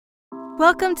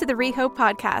Welcome to the Rehope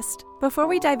Podcast. Before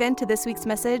we dive into this week's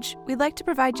message, we'd like to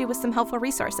provide you with some helpful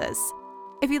resources.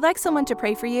 If you'd like someone to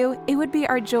pray for you, it would be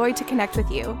our joy to connect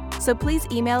with you. So please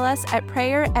email us at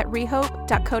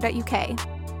prayer@rehope.co.uk.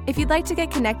 If you'd like to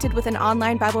get connected with an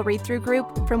online Bible read-through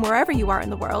group from wherever you are in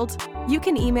the world, you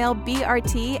can email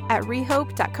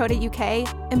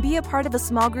brt@rehope.co.uk and be a part of a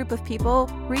small group of people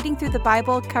reading through the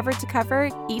Bible cover to cover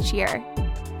each year.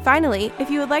 Finally,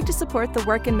 if you would like to support the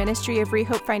work and ministry of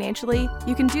Rehope financially,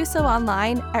 you can do so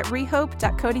online at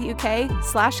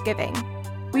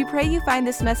rehope.co.uk/giving. We pray you find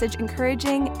this message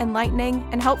encouraging, enlightening,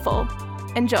 and helpful.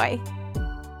 Enjoy.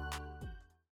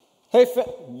 Hey,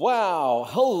 wow.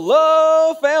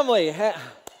 Hello, family.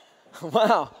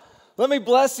 Wow. Let me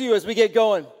bless you as we get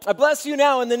going. I bless you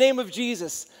now in the name of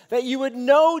Jesus, that you would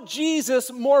know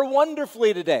Jesus more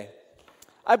wonderfully today.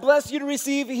 I bless you to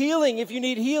receive healing if you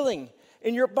need healing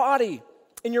in your body,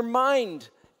 in your mind,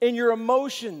 in your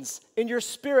emotions, in your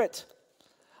spirit.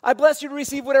 I bless you to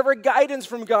receive whatever guidance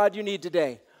from God you need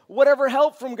today, whatever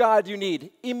help from God you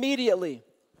need immediately.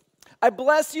 I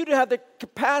bless you to have the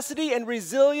capacity and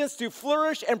resilience to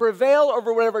flourish and prevail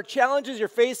over whatever challenges you're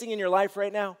facing in your life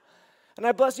right now. And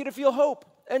I bless you to feel hope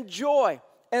and joy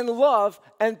and love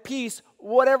and peace,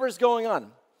 whatever's going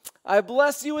on. I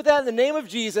bless you with that in the name of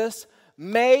Jesus.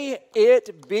 May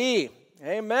it be.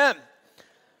 Amen.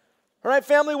 All right,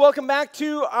 family, welcome back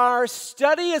to our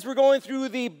study as we're going through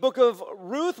the book of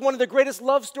Ruth, one of the greatest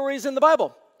love stories in the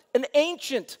Bible. An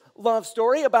ancient love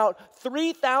story about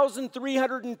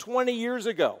 3,320 years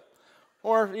ago,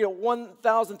 or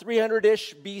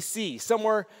 1,300-ish BC,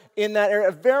 somewhere in that area.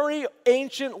 A very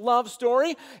ancient love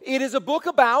story. It is a book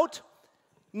about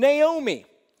Naomi.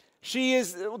 She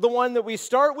is the one that we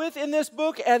start with in this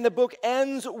book, and the book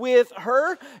ends with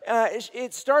her.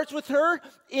 It starts with her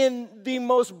in the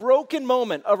most broken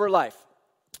moment of her life,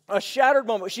 a shattered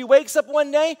moment. She wakes up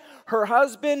one day, her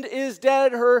husband is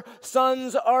dead, her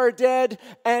sons are dead,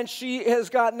 and she has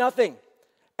got nothing.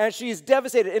 And she's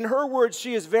devastated. In her words,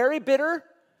 she is very bitter,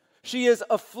 she is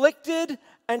afflicted,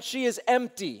 and she is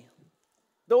empty.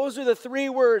 Those are the three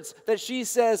words that she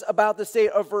says about the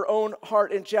state of her own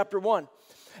heart in chapter 1.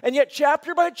 And yet,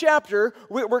 chapter by chapter,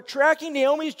 we're tracking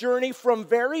Naomi's journey from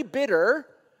very bitter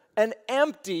and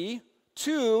empty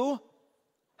to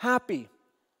happy,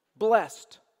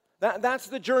 blessed. That's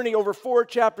the journey over 4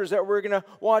 chapters that we're going to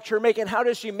watch her make. And how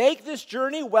does she make this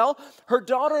journey? Well, her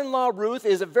daughter-in-law, Ruth,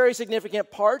 is a very significant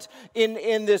part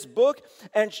in this book.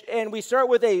 And we start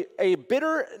with a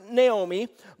bitter Naomi,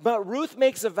 but Ruth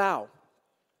makes a vow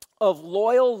of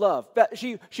loyal love.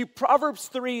 She Proverbs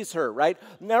 3's her, right?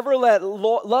 Never let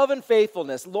love and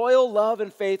faithfulness, loyal love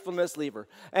and faithfulness leave her.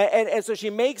 And so she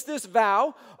makes this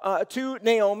vow to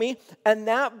Naomi, and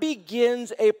that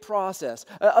begins a process.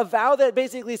 A vow that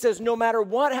basically says, no matter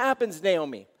what happens,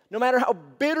 Naomi, no matter how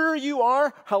bitter you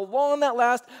are, how long that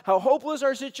lasts, how hopeless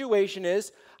our situation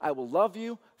is, I will love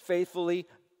you faithfully,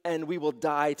 and we will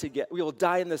die together. We will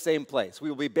die in the same place. We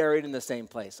will be buried in the same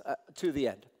place to the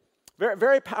end. Very,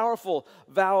 very powerful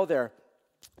vow there.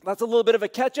 That's a little bit of a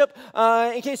catch-up.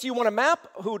 In case you want a map,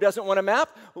 who doesn't want a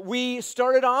map? We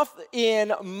started off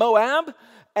in Moab,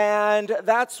 and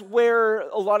that's where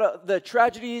a lot of the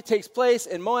tragedy takes place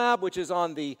in Moab, which is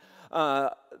on the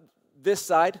this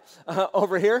side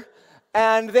over here.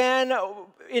 And then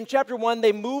in chapter 1,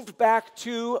 they moved back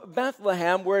to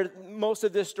Bethlehem, where most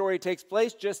of this story takes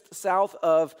place, just south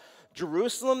of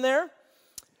Jerusalem there.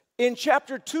 In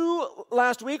chapter 2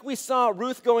 last week, we saw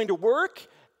Ruth going to work,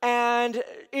 and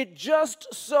it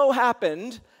just so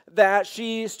happened that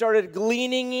she started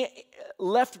gleaning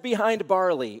left behind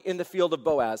barley in the field of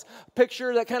Boaz.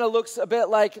 Picture that kind of looks a bit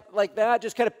like that,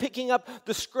 just kind of picking up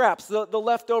the scraps, the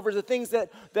leftovers, the things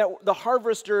that the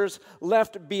harvesters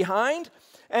left behind.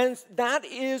 And that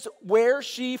is where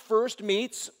she first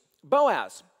meets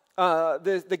Boaz,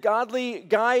 the godly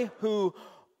guy who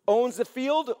owns the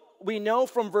field. We know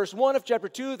from verse 1 of chapter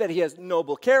 2 that he has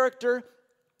noble character,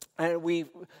 and we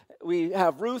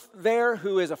have Ruth there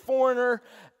who is a foreigner,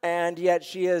 and yet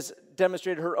she has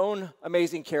demonstrated her own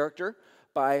amazing character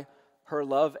by her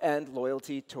love and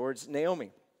loyalty towards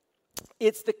Naomi.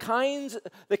 It's the kinds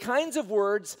of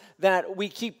words that we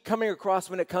keep coming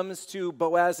across when it comes to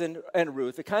Boaz and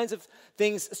Ruth. The kinds of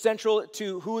things central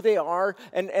to who they are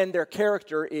and their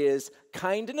character is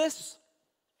kindness,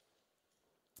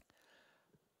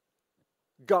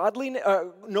 godly,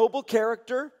 noble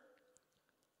character,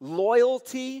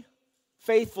 loyalty,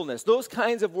 faithfulness. Those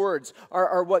kinds of words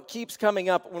are what keeps coming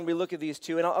up when we look at these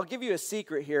two. And I'll give you a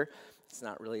secret here. It's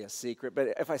not really a secret,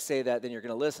 but if I say that, then you're going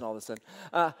to listen all of a sudden.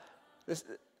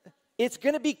 It's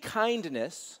going to be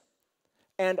kindness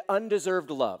and undeserved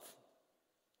love.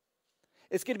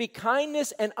 It's going to be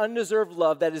kindness and undeserved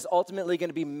love that is ultimately going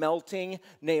to be melting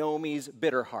Naomi's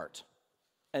bitter heart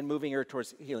and moving her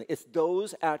towards healing. It's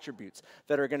those attributes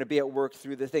that are going to be at work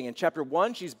through the thing. In chapter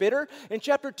 1, she's bitter. In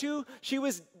chapter 2, she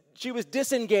was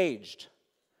disengaged.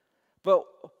 But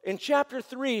in chapter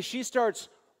 3, she starts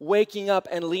waking up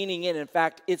and leaning in. In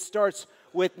fact, it starts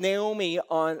with Naomi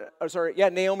on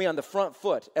the front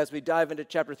foot as we dive into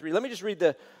chapter 3. Let me just read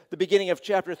the beginning of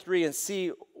chapter 3 and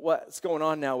see what's going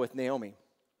on now with Naomi.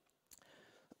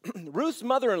 Ruth's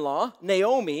mother-in-law,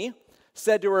 Naomi,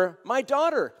 said to her, "My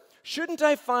daughter, shouldn't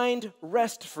I find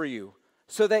rest for you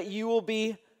so that you will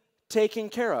be taken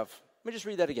care of?" Let me just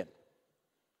read that again.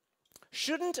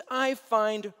 Shouldn't I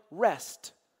find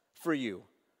rest for you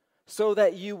so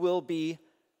that you will be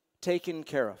taken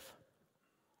care of?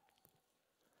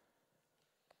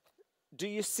 Do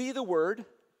you see the word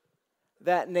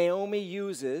that Naomi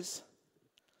uses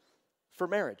for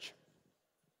marriage?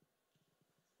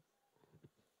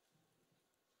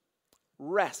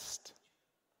 Rest.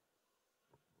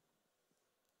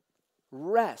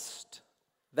 Rest.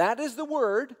 That is the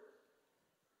word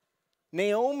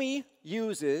Naomi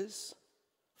uses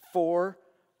for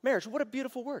marriage. What a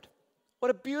beautiful word.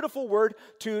 What a beautiful word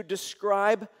to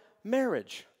describe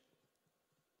marriage.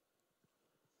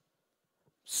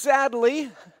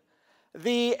 Sadly,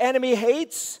 the enemy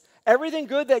hates everything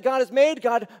good that God has made.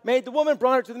 God made the woman,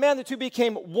 brought her to the man. The two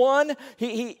became one.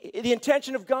 The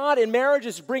intention of God in marriage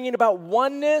is bringing about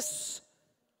oneness,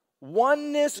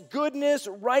 goodness,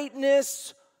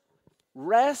 rightness,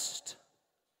 rest.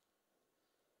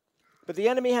 But the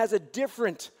enemy has a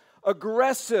different,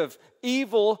 aggressive,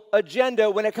 evil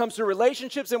agenda when it comes to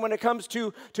relationships and when it comes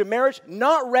to marriage.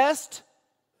 Not rest,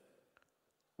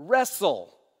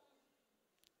 wrestle.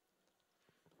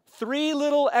 3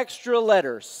 little extra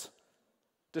letters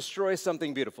destroy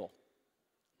something beautiful.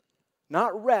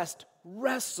 Not rest,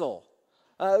 wrestle.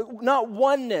 Not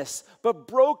oneness, but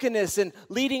brokenness and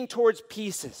leading towards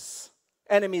pieces.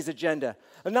 Enemy's agenda.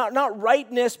 Not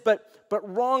rightness, but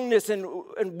wrongness and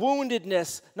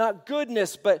woundedness. Not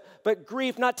goodness, but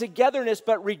grief. Not togetherness,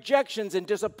 but rejections and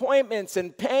disappointments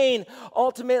and pain.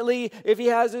 Ultimately, if he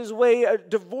has his way,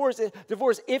 divorce.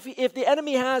 If the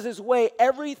enemy has his way,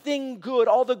 everything good,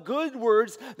 all the good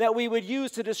words that we would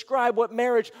use to describe what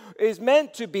marriage is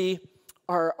meant to be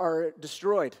are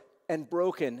destroyed and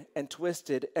broken and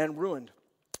twisted and ruined.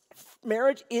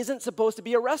 Marriage isn't supposed to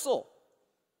be a wrestle.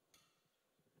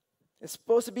 It's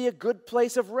supposed to be a good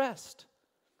place of rest,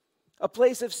 a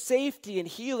place of safety and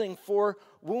healing for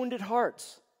wounded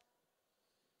hearts,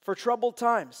 for troubled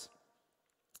times.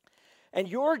 And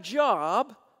your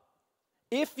job,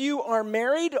 if you are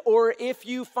married or if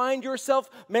you find yourself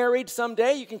married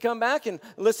someday, you can come back and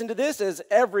listen to this as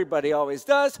everybody always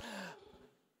does.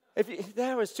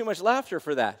 That was too much laughter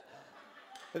for that.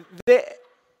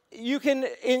 If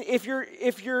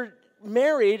you're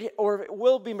married or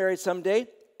will be married someday,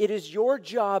 it is your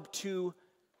job to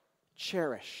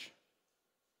cherish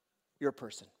your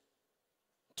person.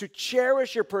 To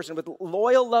cherish your person with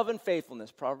loyal love and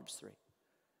faithfulness, Proverbs 3.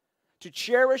 To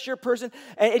cherish your person,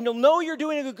 and you'll know you're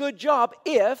doing a good job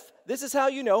if, this is how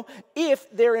you know, if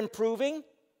they're improving,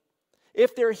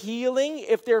 if they're healing,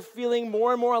 if they're feeling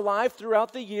more and more alive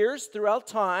throughout the years, throughout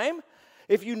time.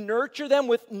 If you nurture them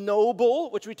with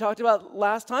noble, which we talked about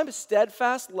last time,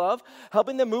 steadfast love,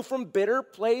 helping them move from bitter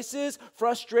places,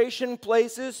 frustration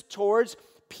places, towards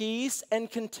peace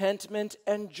and contentment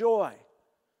and joy.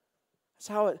 That's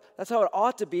how it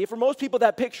ought to be. For most people,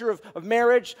 that picture of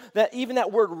marriage, that even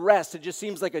that word rest, it just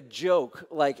seems like a joke,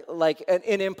 like an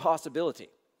impossibility.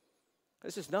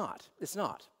 It's just not. It's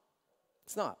not.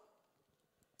 It's not.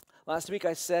 Last week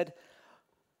I said,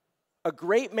 a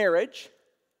great marriage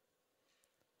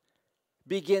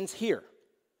begins here.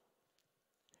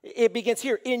 It begins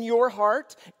here in your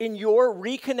heart, in your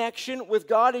reconnection with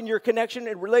God, in your connection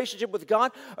and relationship with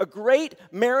God. A great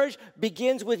marriage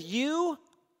begins with you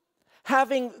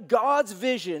having God's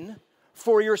vision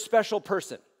for your special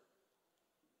person.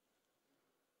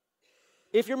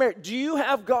 If you're married, do you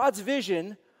have God's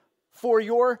vision for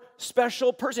your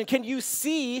special person? Can you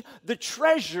see the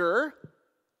treasure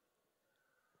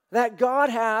that God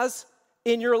has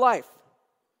in your life?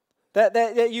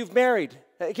 That you've married?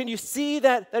 Can you see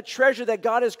that treasure that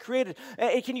God has created?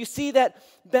 Can you see that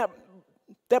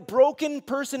broken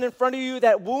person in front of you,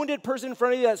 that wounded person in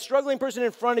front of you, that struggling person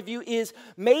in front of you is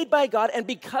made by God, and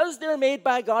because they're made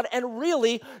by God, and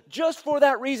really just for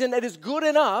that reason that is good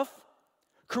enough,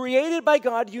 created by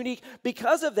God, unique,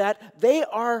 because of that, they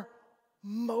are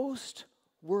most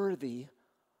worthy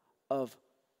of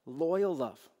loyal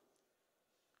love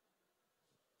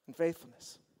and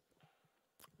faithfulness.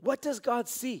 What does God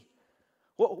see?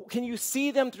 Can you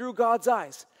see them through God's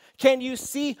eyes? Can you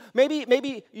see,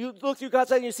 maybe you look through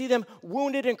God's eyes and you see them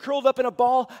wounded and curled up in a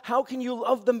ball. How can you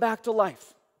love them back to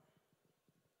life?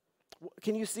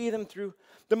 Can you see them through?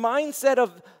 The mindset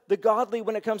of the godly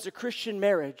when it comes to Christian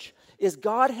marriage is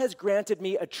God has granted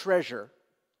me a treasure.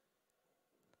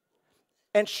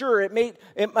 And sure, it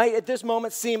might at this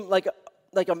moment seem like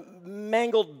a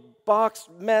mangled box,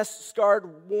 mess,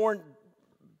 scarred, worn,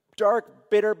 dark,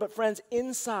 bitter. But friends,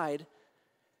 inside,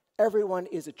 everyone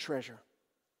is a treasure.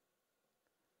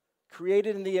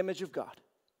 Created in the image of God.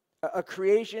 A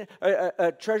creation,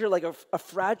 a treasure like a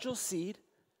fragile seed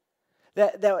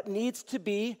that needs to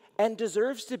be and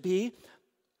deserves to be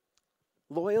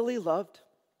loyally loved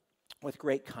with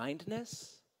great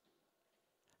kindness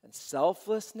and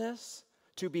selflessness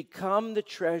to become the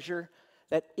treasure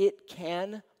that it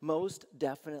can most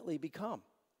definitely become.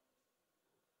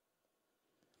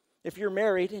 If you're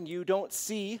married and you don't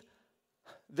see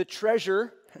the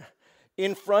treasure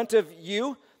in front of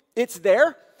you, it's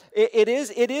there. It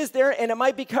is there, and it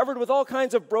might be covered with all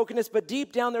kinds of brokenness, but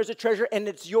deep down there's a treasure, and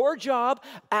it's your job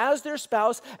as their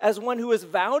spouse, as one who has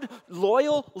vowed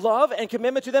loyal love and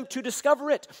commitment to them, to discover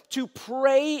it, to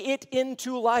pray it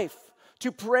into life,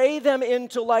 to pray them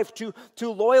into life, to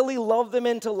loyally love them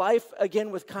into life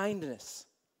again with kindness.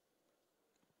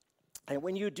 And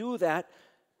when you do that,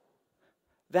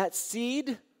 that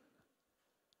seed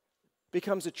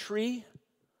becomes a tree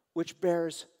which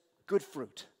bears good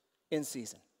fruit in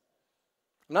season.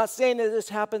 I'm not saying that this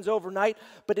happens overnight,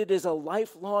 but it is a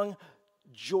lifelong,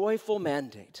 joyful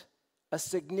mandate, a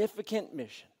significant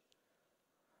mission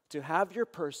to have your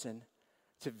person,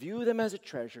 to view them as a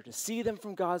treasure, to see them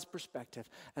from God's perspective,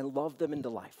 and love them into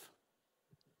life.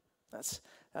 That's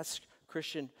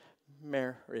Christian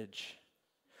marriage.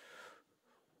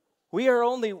 We are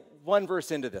only one verse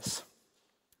into this.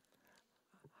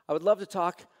 I would love to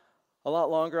talk a lot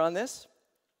longer on this.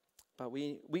 But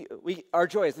our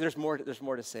joy is there's more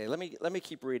to say. Let me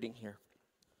keep reading here.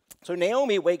 So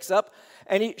Naomi wakes up,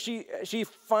 and she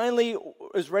finally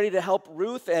is ready to help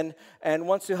Ruth and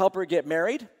wants to help her get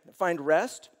married, find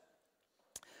rest.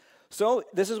 So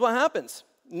this is what happens.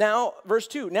 Now, verse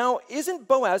 2. Now, isn't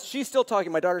Boaz, she's still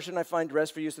talking, my daughter, shouldn't I find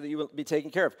rest for you so that you will be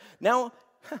taken care of? Now,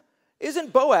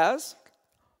 isn't Boaz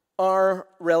our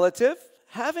relative?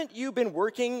 Haven't you been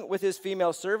working with his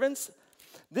female servants?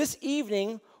 This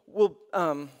evening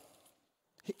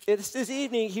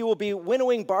he will be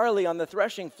winnowing barley on the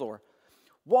threshing floor.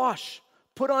 Wash,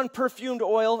 put on perfumed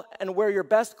oil, and wear your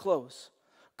best clothes.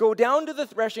 Go down to the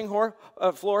threshing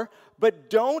floor, but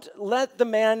don't let the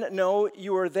man know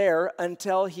you are there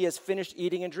until he has finished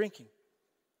eating and drinking.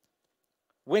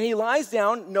 When he lies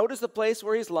down, notice the place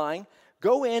where he's lying.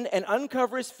 Go in and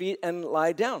uncover his feet and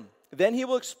lie down. Then he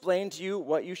will explain to you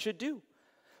what you should do.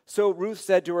 So Ruth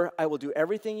said to her, I will do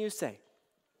everything you say.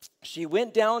 She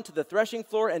went down to the threshing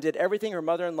floor and did everything her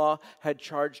mother-in-law had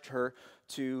charged her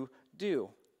to do.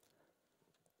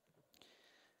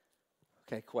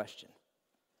 Okay, question.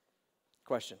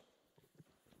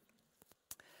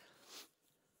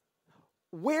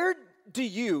 Where do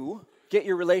you get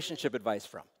your relationship advice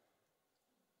from?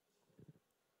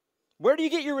 Where do you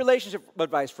get your relationship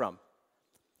advice from?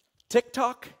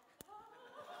 TikTok?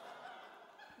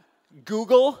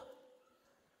 Google?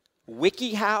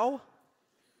 WikiHow?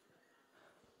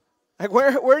 Like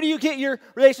where do you get your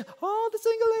relationship? Oh, the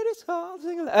single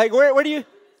ladies. Like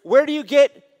where do you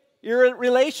get your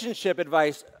relationship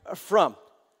advice from?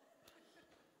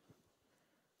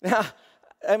 Now,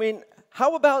 I mean,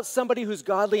 how about somebody who's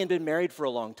godly and been married for a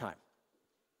long time?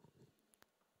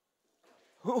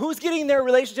 Who's getting their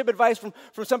relationship advice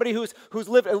from somebody who's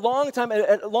lived a long time,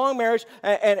 a long marriage,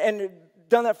 and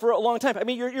done that for a long time? I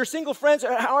mean, your single friends,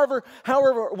 however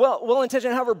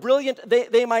well-intentioned, however brilliant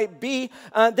they might be,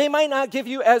 they might not give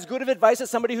you as good of advice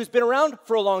as somebody who's been around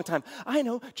for a long time. I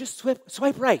know, just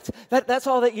swipe right. That's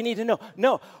all that you need to know.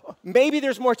 No, maybe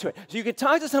there's more to it. So you can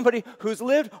talk to somebody who's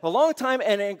lived a long time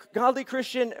and in godly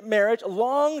Christian marriage, a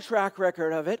long track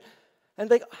record of it, and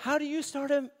like, how do you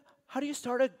start a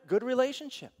good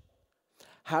relationship?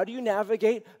 How do you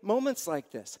navigate moments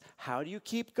like this? How do you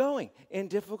keep going in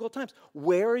difficult times?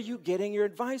 Where are you getting your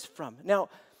advice from? Now,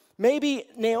 maybe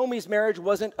Naomi's marriage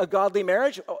wasn't a godly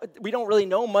marriage. We don't really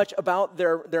know much about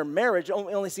their marriage.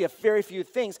 We only see a very few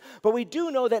things. But we do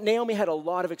know that Naomi had a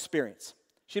lot of experience.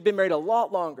 She'd been married a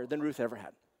lot longer than Ruth ever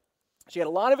had. She had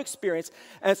a lot of experience.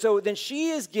 And so then she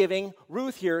is giving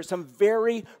Ruth here some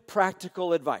very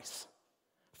practical advice.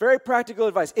 Very practical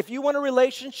advice. If you want a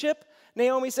relationship,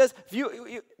 Naomi says,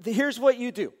 here's what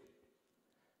you do.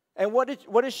 And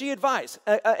what does she advise?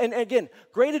 And again,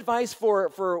 great advice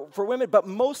for women, but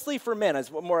mostly for men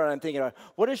is what more I'm thinking about.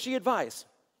 What does she advise?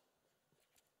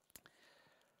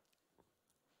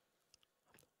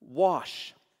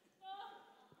 Wash.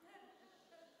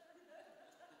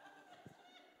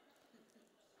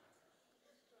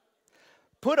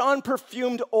 Put on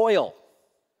perfumed oil.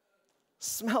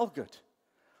 Smell good.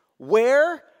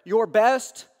 Wear your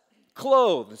best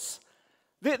clothes.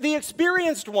 The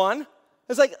experienced one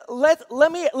is like,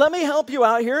 let me help you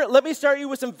out here. Let me start you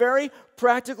with some very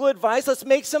practical advice. Let's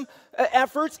make some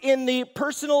efforts in the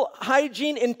personal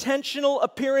hygiene, intentional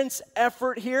appearance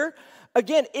effort here.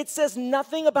 Again, it says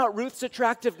nothing about Ruth's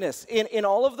attractiveness in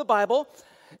all of the Bible.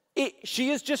 She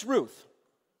is just Ruth.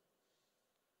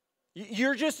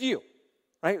 You're just you,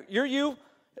 right? You're you.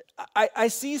 I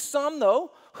see some,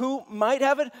 though, who might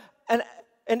have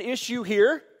an issue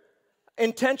here.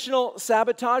 Intentional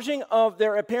sabotaging of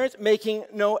their appearance, making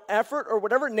no effort or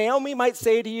whatever. Naomi might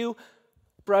say to you,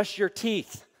 brush your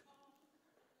teeth.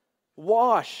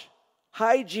 Wash.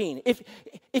 Hygiene.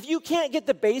 If you can't get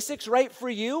the basics right for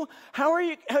you, how are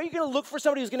you going to look for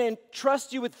somebody who's going to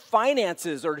entrust you with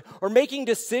finances or making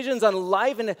decisions on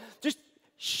life? And just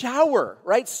shower,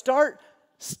 right? Start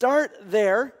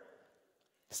there.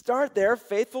 Start there.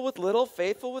 Faithful with little,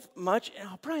 faithful with much.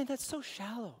 Oh, Brian, that's so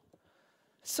shallow.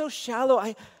 So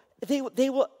shallow. They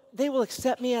will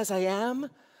accept me as I am,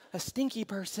 a stinky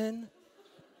person.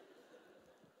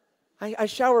 I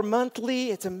shower monthly.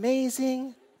 It's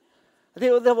amazing. They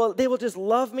will just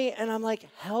love me, and I'm like,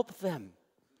 help them.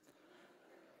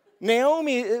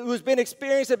 Naomi, who's been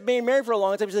experienced at being married for a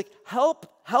long time, she's like,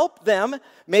 help them.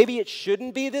 Maybe it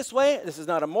shouldn't be this way. This is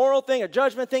not a moral thing, a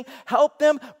judgment thing. Help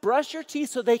them. Brush your teeth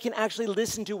so they can actually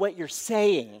listen to what you're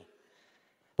saying.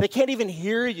 They can't even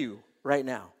hear you right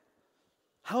now.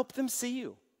 Help them see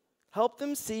you. Help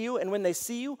them see you, and when they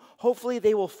see you, hopefully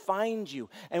they will find you.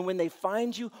 And when they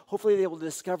find you, hopefully they will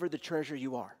discover the treasure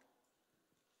you are.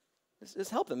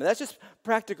 Just help them. And that's just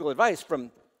practical advice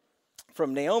from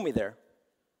Naomi there.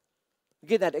 You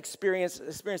get that experience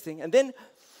thing. And then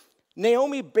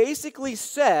Naomi basically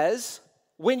says,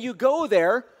 when you go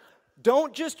there,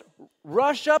 don't just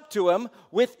rush up to him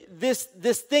with this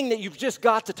thing that you've just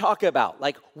got to talk about.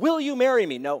 Like, will you marry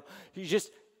me? No, you just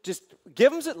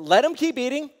give him, let him keep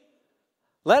eating.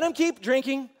 Let him keep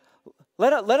drinking.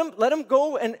 Let him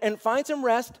go and find some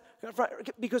rest.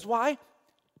 Because why?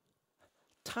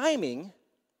 Timing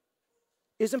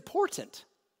is important.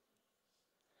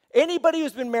 Anybody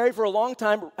who's been married for a long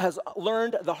time has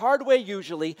learned the hard way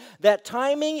usually that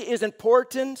timing is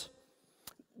important,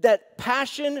 that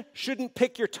passion shouldn't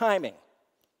pick your timing.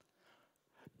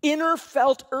 Inner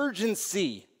felt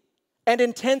urgency and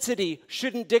intensity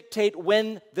shouldn't dictate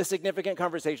when the significant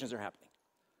conversations are happening.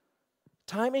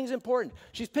 Timing is important.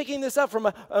 She's picking this up from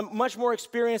a much more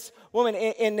experienced woman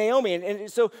in Naomi. And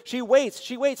so she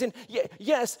waits. And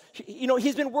yes,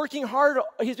 he's been working hard.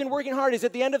 He's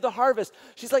at the end of the harvest.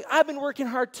 She's like, I've been working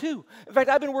hard too. In fact,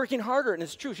 I've been working harder. And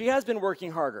it's true. She has been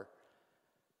working harder.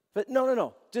 But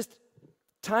no. Just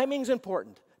timing's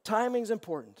important. Timing's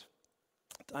important.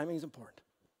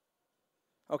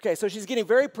 Okay, so she's getting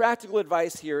very practical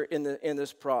advice here in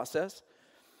this process.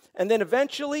 And then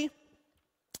eventually,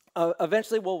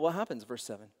 what happens? Verse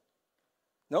 7.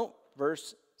 No,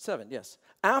 verse 7, yes.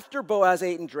 After Boaz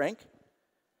ate and drank,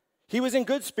 he was in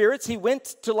good spirits. He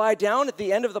went to lie down at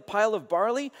the end of the pile of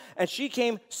barley, and she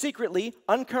came secretly,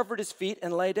 uncovered his feet,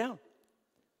 and lay down.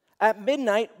 At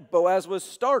midnight, Boaz was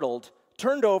startled,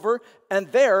 turned over, and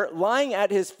there, lying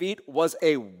at his feet, was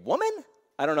a woman?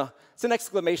 I don't know. It's an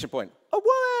exclamation point. A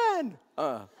woman!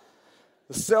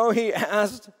 So he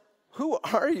asked, who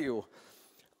are you?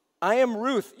 I am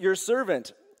Ruth, your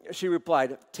servant, she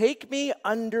replied. Take me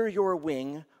under your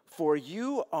wing, for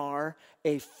you are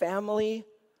a family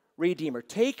redeemer.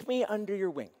 Take me under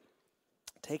your wing.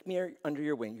 Take me under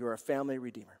your wing. You're a family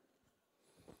redeemer.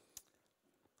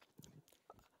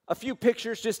 A few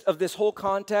pictures just of this whole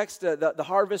context, the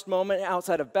harvest moment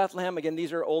outside of Bethlehem. Again,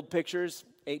 these are old pictures,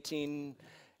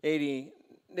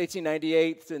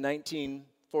 1898 to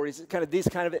 1940s, kind of this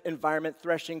kind of environment,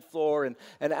 threshing floor, and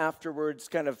afterwards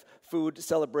kind of food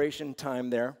celebration time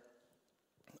there.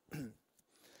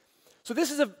 So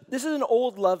this is an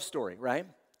old love story, right?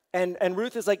 And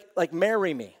Ruth is like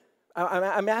marry me.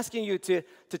 I'm asking you to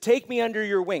take me under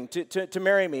your wing, to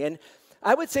marry me. And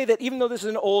I would say that even though this is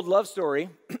an old love story,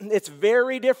 it's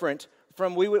very different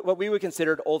from what we would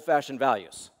consider old-fashioned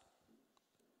values.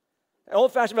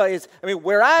 Old-fashioned values,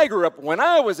 where I grew up when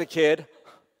I was a kid,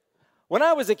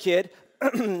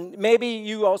 maybe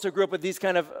you also grew up with these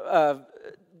kind of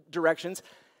directions.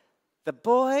 The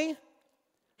boy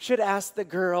should ask the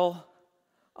girl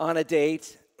on a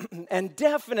date, and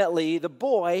definitely the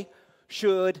boy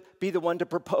should be the one to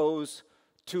propose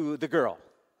to the girl.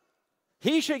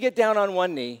 He should get down on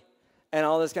one knee and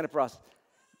all this kind of process.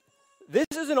 This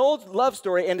is an old love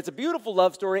story, and it's a beautiful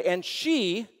love story, and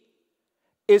she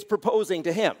is proposing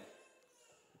to him,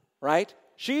 right?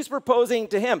 She's proposing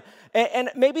to him.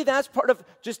 And maybe that's part of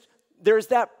just, there's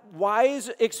that wise,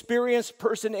 experienced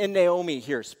person in Naomi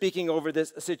here speaking over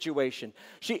this situation.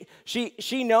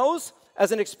 She knows,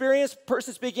 as an experienced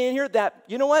person speaking in here, that,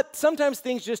 you know what, sometimes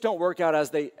things just don't work out as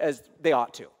they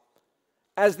ought to,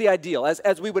 as the ideal,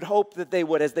 as we would hope that they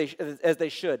would, as they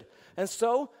should. And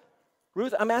so,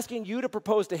 Ruth, I'm asking you to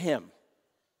propose to him.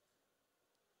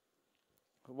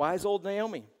 Wise old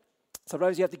Naomi.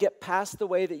 Sometimes you have to get past the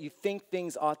way that you think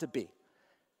things ought to be,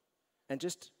 and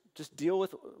just deal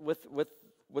with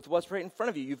what's right in front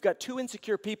of you. You've got two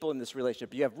insecure people in this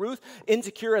relationship. You have Ruth,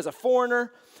 insecure as a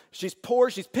foreigner. She's poor.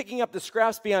 She's picking up the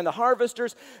scraps behind the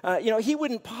harvesters. He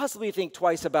wouldn't possibly think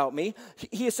twice about me.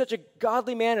 He is such a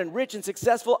godly man and rich and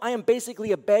successful. I am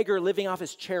basically a beggar living off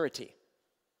his charity.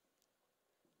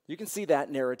 You can see that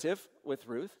narrative with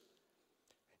Ruth.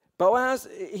 Boaz,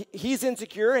 he's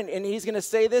insecure, and he's going to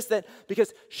say this, that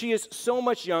because she is so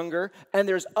much younger, and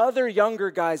there's other younger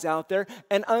guys out there,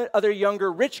 and other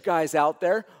younger rich guys out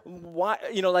there. Why,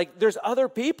 there's other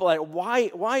people.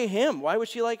 Why him? Why would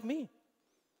she like me?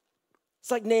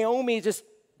 It's like Naomi, just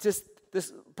this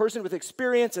person with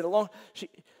experience and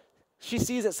she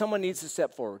sees that someone needs to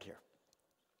step forward here.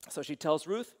 So she tells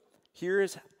Ruth,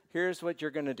 here's what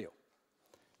you're going to do.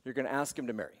 You're going to ask him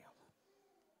to marry you.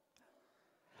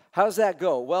 How does that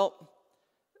go? Well,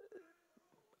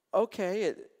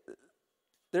 okay,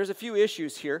 there's a few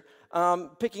issues here.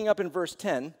 Picking up in verse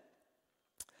 10.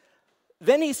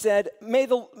 Then he said, may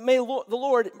the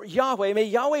Lord, Yahweh, may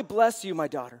Yahweh bless you, my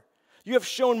daughter. You have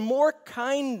shown more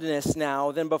kindness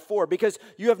now than before, because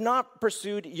you have not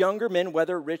pursued younger men,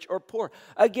 whether rich or poor.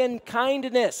 Again,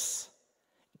 kindness.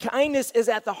 Kindness is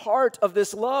at the heart of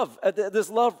this love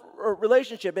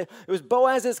relationship. It was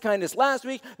Boaz's kindness last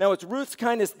week. Now it's Ruth's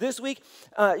kindness this week.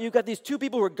 You've got these two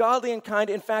people who are godly and kind.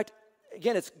 In fact,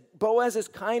 again, it's Boaz's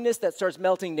kindness that starts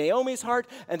melting Naomi's heart.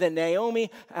 And then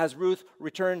Naomi, as Ruth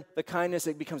return the kindness,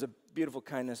 it becomes a beautiful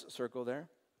kindness circle there.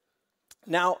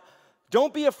 Now,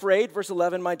 don't be afraid, verse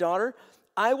 11, my daughter.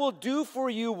 I will do for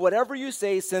you whatever you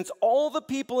say, since all the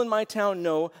people in my town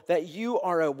know that you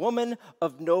are a woman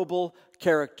of noble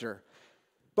character.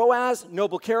 Boaz,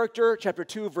 noble character, chapter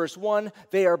 2, verse 1.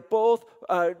 They are both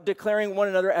declaring one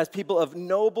another as people of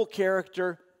noble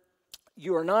character.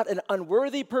 You are not an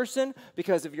unworthy person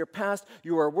because of your past.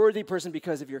 You are a worthy person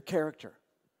because of your character.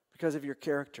 Because of your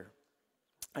character.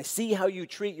 I see how you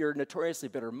treat your notoriously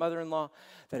bitter mother-in-law.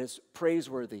 That is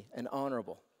praiseworthy and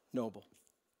honorable, noble.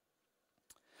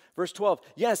 Verse 12,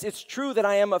 yes, it's true that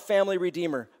I am a family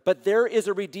redeemer, but there is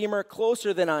a redeemer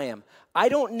closer than I am. I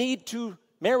don't need to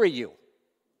marry you.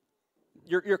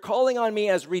 You're calling on me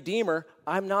as redeemer.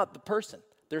 I'm not the person.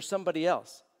 There's somebody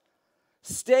else.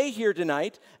 Stay here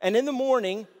tonight, and in the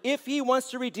morning, if he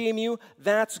wants to redeem you,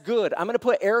 that's good. I'm going to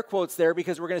put air quotes there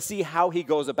because we're going to see how he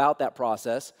goes about that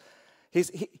process.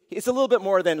 It's a little bit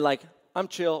more than like, I'm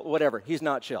chill, whatever. He's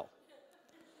not chill.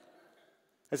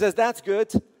 It says, that's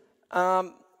good.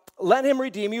 Let him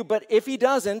redeem you, but if he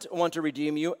doesn't want to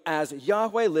redeem you, as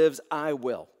Yahweh lives, I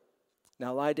will.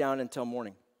 Now lie down until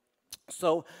morning.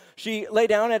 So she lay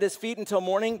down at his feet until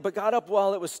morning, but got up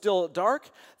while it was still dark.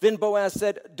 Then Boaz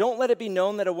said, don't let it be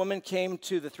known that a woman came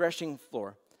to the threshing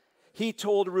floor. He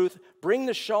told Ruth, bring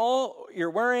the shawl you're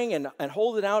wearing and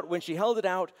hold it out. When she held it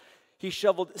out, he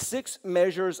shoveled 6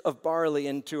 measures of barley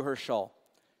into her shawl.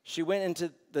 She went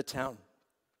into the town.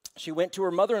 She went to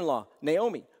her mother-in-law,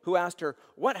 Naomi, who asked her,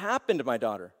 what happened to my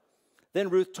daughter? Then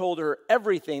Ruth told her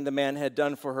everything the man had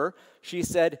done for her. She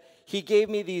said, he gave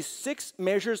me these 6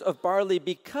 measures of barley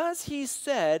because he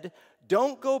said,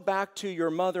 don't go back to your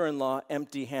mother-in-law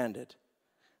empty-handed.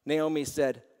 Naomi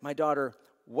said, my daughter,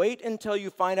 wait until you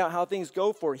find out how things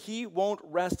go, for he won't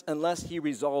rest unless he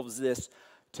resolves this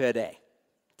today.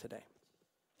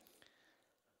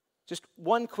 Just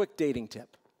one quick dating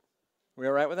tip. We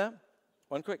all right with that?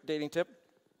 One quick dating tip.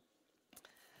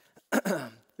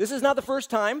 This is not the first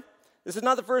time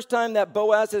that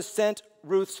Boaz has sent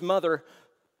Ruth's mother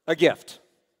a gift.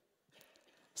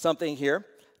 Something here.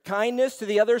 Kindness to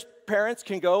the other's parents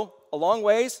can go a long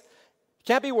ways.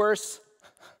 Can't be worse.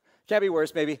 Can't be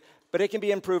worse, maybe, but it can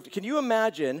be improved. Can you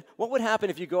imagine what would happen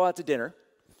if you go out to dinner,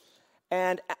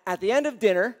 and at the end of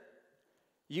dinner,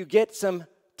 you get some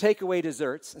takeaway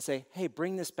desserts and say, hey,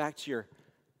 bring this back to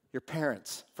your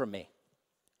parents from me.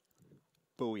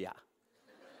 Booyah.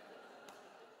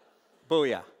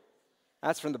 Booyah.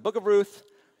 That's from the book of Ruth,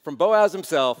 from Boaz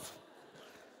himself.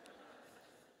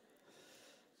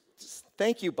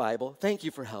 Thank you, Bible. Thank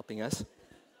you for helping us.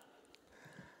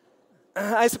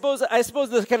 I suppose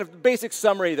the kind of basic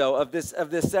summary, though, of this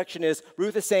section is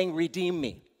Ruth is saying, redeem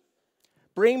me.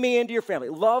 Bring me into your family.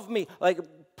 Love me.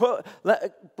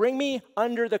 Bring me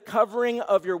under the covering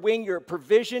of your wing, your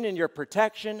provision and your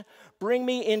protection. Bring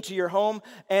me into your home.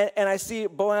 And I see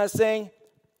Boaz saying,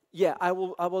 yeah, I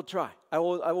will try. I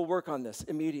will work on this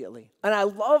immediately. And I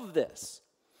love this.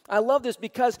 I love this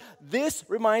because this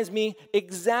reminds me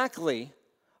exactly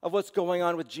of what's going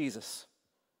on with Jesus.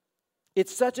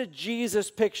 It's such a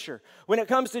Jesus picture. When it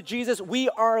comes to Jesus, we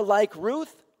are like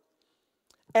Ruth,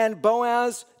 and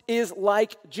Boaz is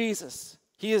like Jesus.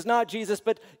 He is not Jesus,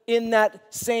 but in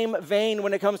that same vein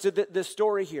when it comes to this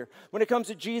story here. When it comes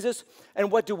to Jesus,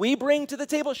 and what do we bring to the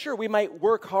table? Sure, we might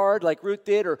work hard like Ruth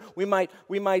did, or we might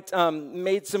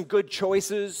made some good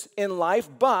choices in life,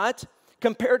 but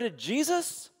compared to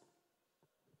Jesus,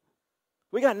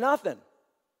 we got nothing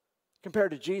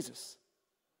compared to Jesus.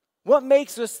 What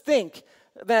makes us think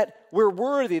that we're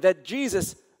worthy, that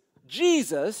Jesus,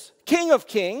 King of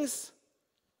Kings,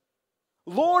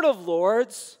 Lord of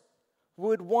Lords,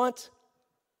 would want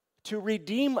to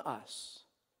redeem us?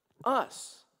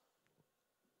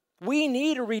 We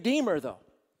need a redeemer, though.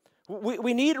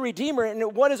 We need a redeemer,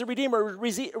 and what is a redeemer?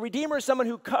 A redeemer is someone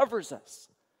who covers us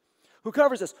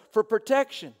for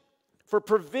protection, for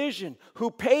provision,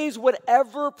 who pays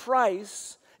whatever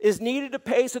price is needed to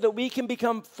pay so that we can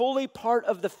become fully part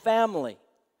of the family.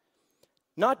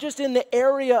 Not just in the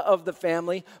area of the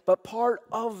family, but part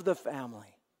of the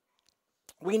family.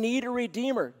 We need a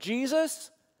redeemer. Jesus,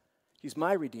 he's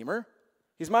my redeemer.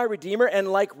 He's my redeemer.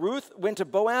 And like Ruth went to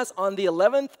Boaz on the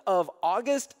 11th of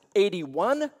August,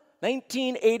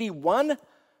 1981,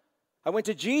 I went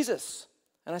to Jesus.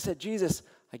 And I said, Jesus,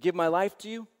 I give my life to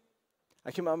you. I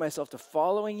commit myself to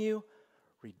following you.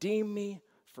 Redeem me.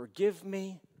 Forgive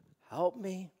me. Help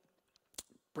me.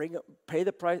 Pay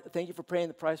the price. Thank you for paying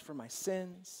the price for my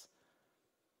sins.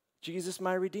 Jesus,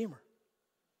 my Redeemer.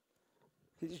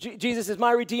 Jesus is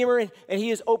my Redeemer, and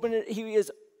He is open. He is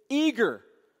eager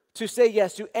to say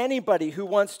yes to anybody who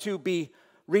wants to be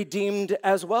redeemed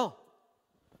as well,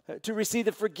 to receive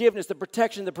the forgiveness, the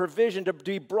protection, the provision, to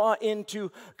be brought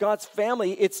into God's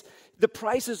family. The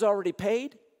price is already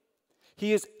paid.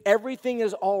 Everything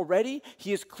is all ready. He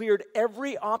has cleared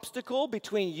every obstacle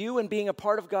between you and being a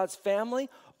part of God's family.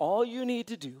 All you need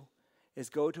to do is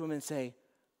go to Him and say,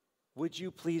 would you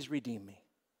please redeem me?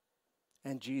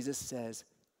 And Jesus says,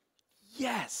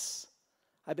 yes.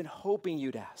 I've been hoping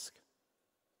you'd ask.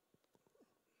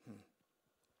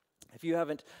 If you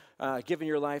haven't given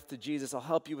your life to Jesus, I'll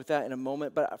help you with that in a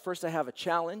moment. But first I have a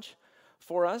challenge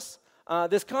for us.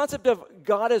 This concept of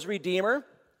God as Redeemer,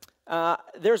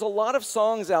 there's a lot of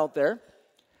songs out there,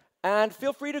 and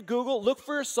feel free to Google, look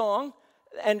for a song,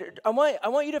 and I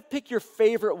want you to pick your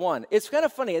favorite one. It's kind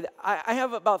of funny. I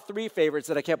have about 3 favorites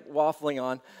that I kept waffling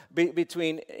on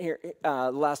between here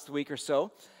last week or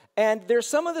so, and there's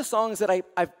some of the songs that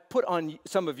I've put on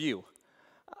some of you.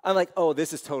 I'm like, oh,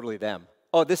 this is totally them.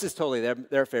 Oh, this is totally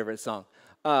their favorite song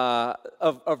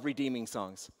of redeeming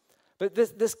songs. But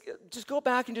this just go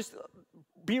back and just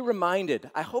be reminded.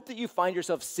 I hope that you find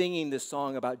yourself singing this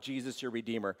song about Jesus, your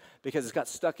Redeemer, because it's got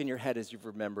stuck in your head as you've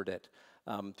remembered it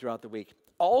throughout the week.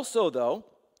 Also, though,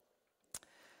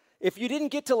 if you didn't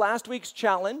get to last week's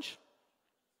challenge,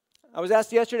 I was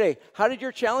asked yesterday, how did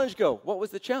your challenge go? What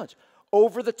was the challenge?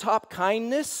 Over-the-top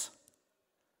kindness.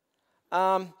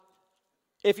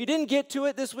 If you didn't get to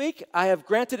it this week, I have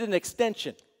granted an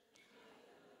extension.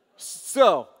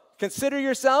 So, consider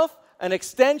yourself an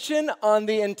extension on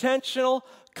the intentional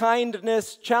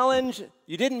kindness challenge.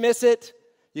 You didn't miss it.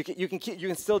 You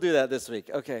can still do that this week.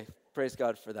 Okay, praise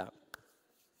God for that.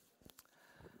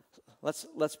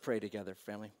 Let's pray together,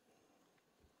 family.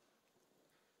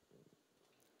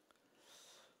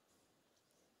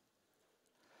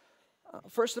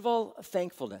 First of all,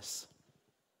 thankfulness.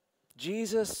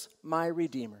 Jesus, my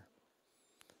Redeemer.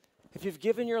 If you've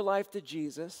given your life to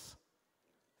Jesus,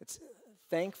 it's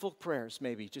thankful prayers,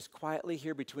 maybe, just quietly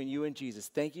here between you and Jesus.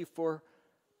 Thank you for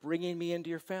bringing me into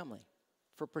your family,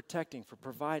 for protecting, for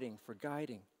providing, for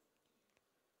guiding.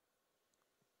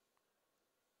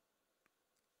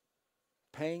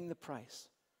 Paying the price.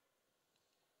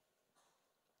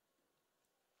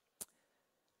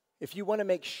 If you want to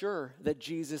make sure that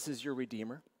Jesus is your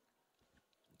Redeemer,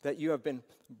 that you have been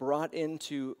brought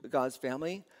into God's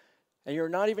family, and you're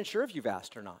not even sure if you've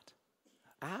asked or not,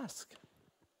 ask.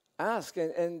 Ask,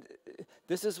 and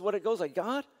this is what it goes like.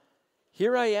 God,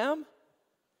 here I am.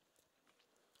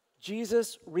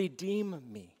 Jesus, redeem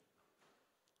me.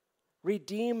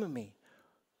 Redeem me.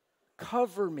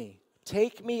 Cover me.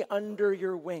 Take me under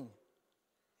your wing.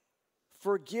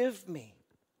 Forgive me.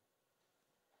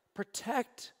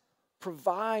 Protect.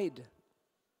 Provide.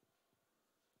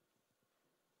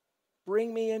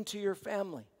 Bring me into your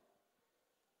family.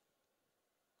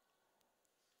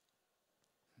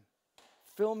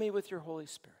 Fill me with your Holy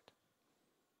Spirit.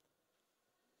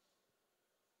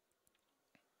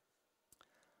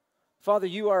 Father,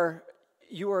 you are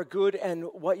good, and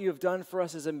what you have done for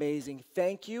us is amazing.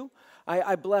 Thank you.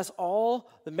 I bless all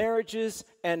the marriages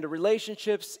and the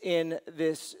relationships in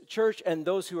this church and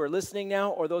those who are listening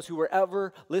now or those who will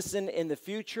ever listen in the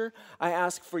future. I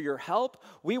ask for your help.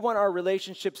 We want our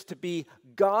relationships to be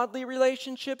godly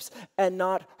relationships and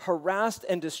not harassed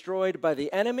and destroyed by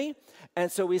the enemy.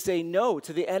 And so we say no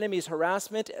to the enemy's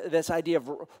harassment, this idea of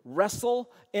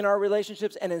wrestle in our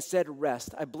relationships, and instead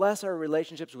rest. I bless our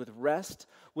relationships with rest,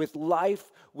 with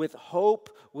life, with hope,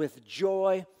 with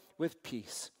joy, with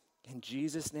peace. In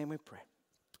Jesus' name we pray.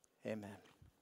 Amen.